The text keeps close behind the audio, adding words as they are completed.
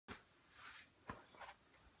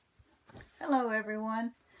Hello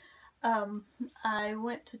everyone. I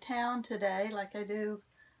went to town today like I do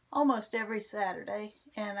almost every Saturday,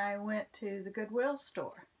 and I went to the Goodwill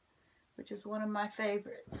store, which is one of my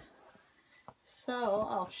favorites. So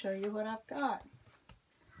I'll show you what I've got.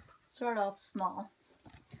 Start off small.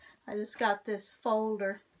 I just got this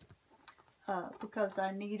folder because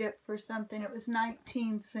I need it for something. It was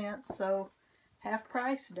 19 cents, so half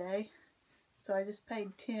price day. So I just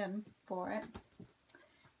paid 10 for it.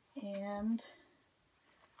 And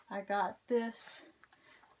I got this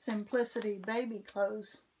Simplicity baby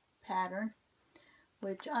clothes pattern,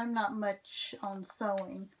 which I'm not much on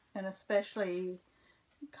sewing, and especially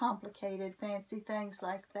complicated fancy things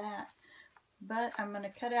like that. But I'm going to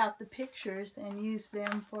cut out the pictures and use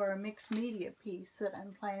them for a mixed media piece that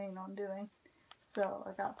I'm planning on doing. So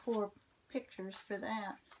I got 4 pictures for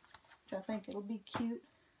that, which I think it'll be cute.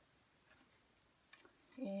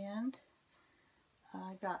 And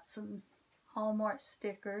I got some Hallmark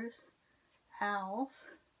stickers, owls,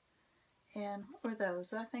 and what were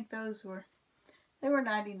those? I think those were, they were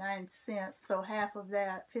 99 cents, so half of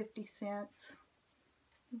that, 50 cents,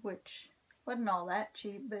 which wasn't all that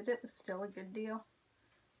cheap, but it was still a good deal.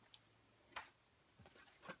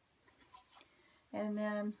 And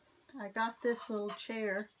then I got this little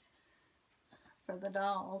chair for the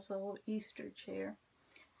dolls, a little Easter chair,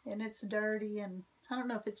 and it's dirty, and I don't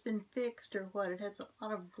know if it's been fixed or what. It has a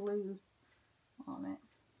lot of glue on it,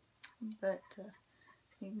 but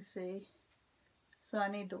you can see. So I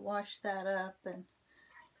need to wash that up and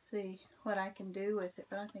see what I can do with it,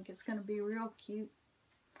 but I think it's going to be real cute.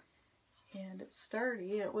 And it's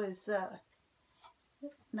sturdy. It was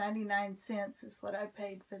 99 cents is what I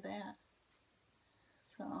paid for that.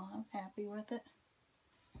 So I'm happy with it.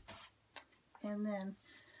 And then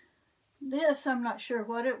this, I'm not sure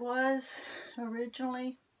what it was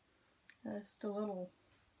originally. Just a little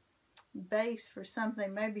base for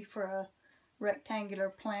something, maybe for a rectangular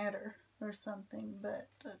planter or something, but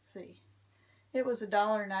let's see. It was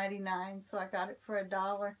 $1.99, so I got it for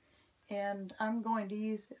 $1, and I'm going to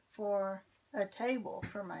use it for a table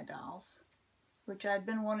for my dolls, which I've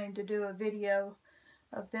been wanting to do a video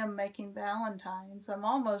of them making valentines. I'm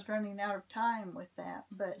almost running out of time with that,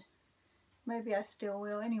 but maybe I still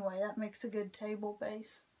will. Anyway, that makes a good table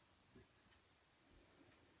base.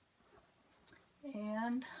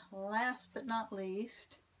 And last but not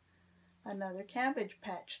least, another Cabbage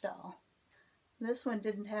Patch doll. This one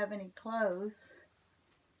didn't have any clothes,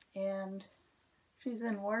 and she's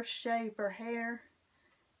in worse shape. Her hair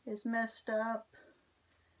is messed up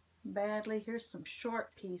badly. Here's some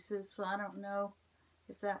short pieces, so I don't know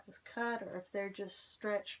if that was cut or if they're just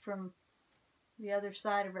stretched from the other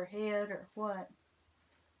side of her head or what.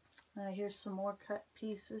 Here's some more cut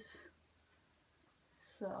pieces.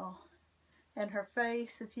 So, and her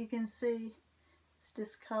face, if you can see, it's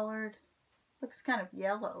discolored. Looks kind of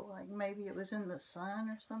yellow, like maybe it was in the sun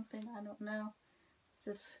or something. I don't know.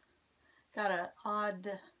 Just got an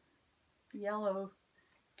odd yellow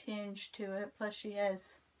tinge to it. Plus she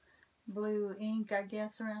has blue ink, I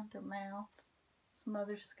guess, around her mouth. Some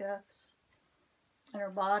other scuffs. And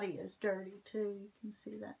her body is dirty too. You can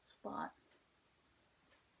see that spot.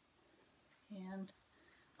 And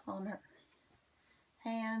on her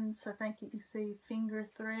hands, I think you can see finger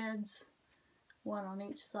threads. One on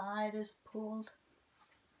each side is pulled,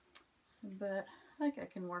 but I think I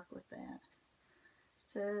can work with that.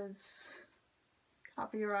 It says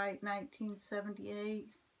copyright 1978.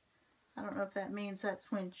 I don't know if that means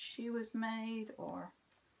that's when she was made or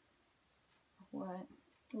what.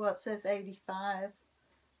 Well, it says 85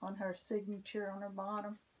 on her signature on her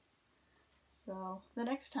bottom. So the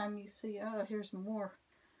next time you see, oh, here's more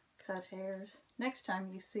cut hairs. Next time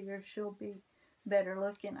you see her, she'll be better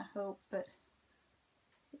looking, I hope, but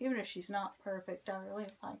even if she's not perfect, I really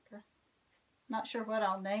like her. Not sure what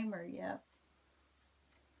I'll name her yet.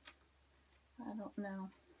 I don't know.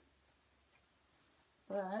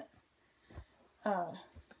 But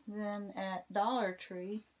then at Dollar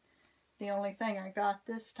Tree, the only thing I got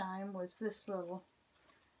this time was this little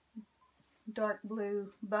dark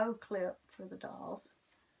blue bow clip for the dolls.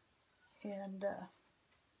 And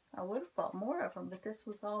I would have bought more of them, but this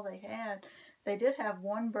was all they had. They did have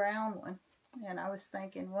one brown one. And I was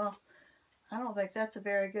thinking, well, I don't think that's a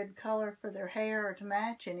very good color for their hair or to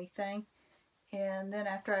match anything. And then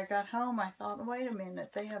after I got home, I thought, wait a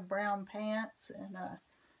minute, they have brown pants and a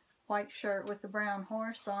white shirt with a brown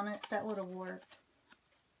horse on it. That would have worked.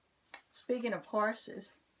 Speaking of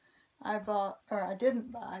horses, I bought, or I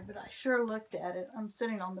didn't buy, but I sure looked at it. I'm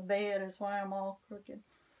sitting on the bed, is why I'm all crooked.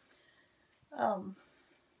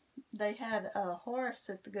 They had a horse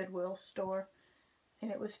at the Goodwill store.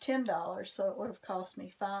 and it was $10, so it would have cost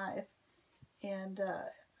me $5. And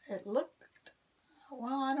it looked,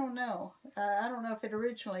 well, I don't know. I don't know if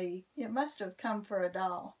it must have come for a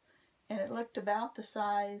doll. And it looked about the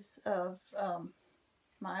size of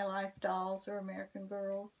My Life dolls or American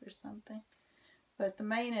Girls or something. But the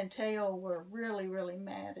mane and tail were really, really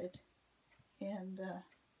matted. And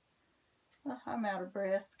well, I'm out of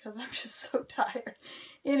breath because I'm just so tired.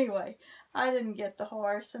 Anyway, I didn't get the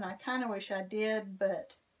horse, and I kind of wish I did,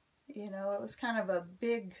 but, you know, it was kind of a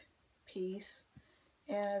big piece.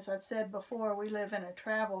 And as I've said before, we live in a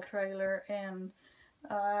travel trailer, and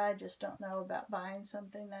I just don't know about buying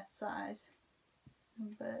something that size.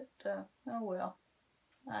 But, oh well,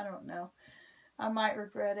 I don't know. I might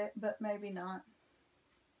regret it, but maybe not.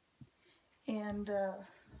 And,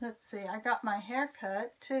 let's see, I got my hair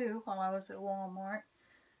cut, too, while I was at Walmart.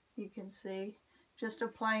 You can see, just a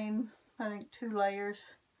plain, I think, 2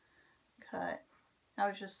 layers cut. I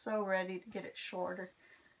was just so ready to get it shorter.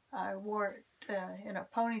 I wore it in a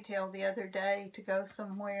ponytail the other day to go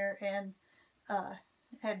somewhere, and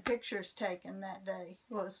had pictures taken that day.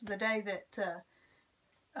 It was the day that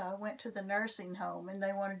went to the nursing home, and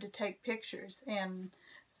they wanted to take pictures, and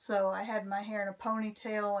so I had my hair in a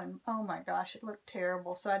ponytail, and oh my gosh, it looked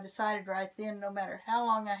terrible. So I decided right then, no matter how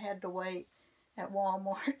long I had to wait at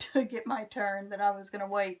Walmart to get my turn, that I was going to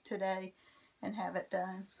wait today and have it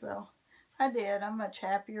done. So I did. I'm much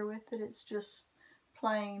happier with it. It's just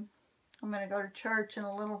plain. I'm going to go to church in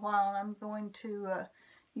a little while, and I'm going to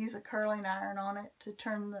use a curling iron on it to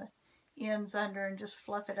turn the ends under and just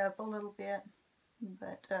fluff it up a little bit.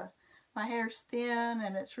 But my hair's thin,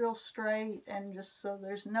 and it's real straight, and just so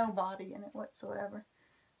there's no body in it whatsoever.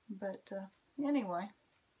 But anyway,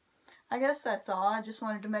 I guess that's all. I just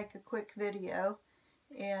wanted to make a quick video,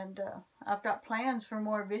 and I've got plans for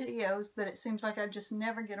more videos, but it seems like I just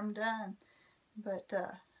never get them done. But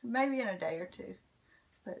maybe in a day or two.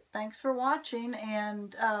 But thanks for watching,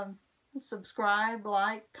 and subscribe,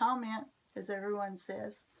 like, comment, as everyone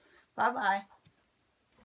says. Bye-bye.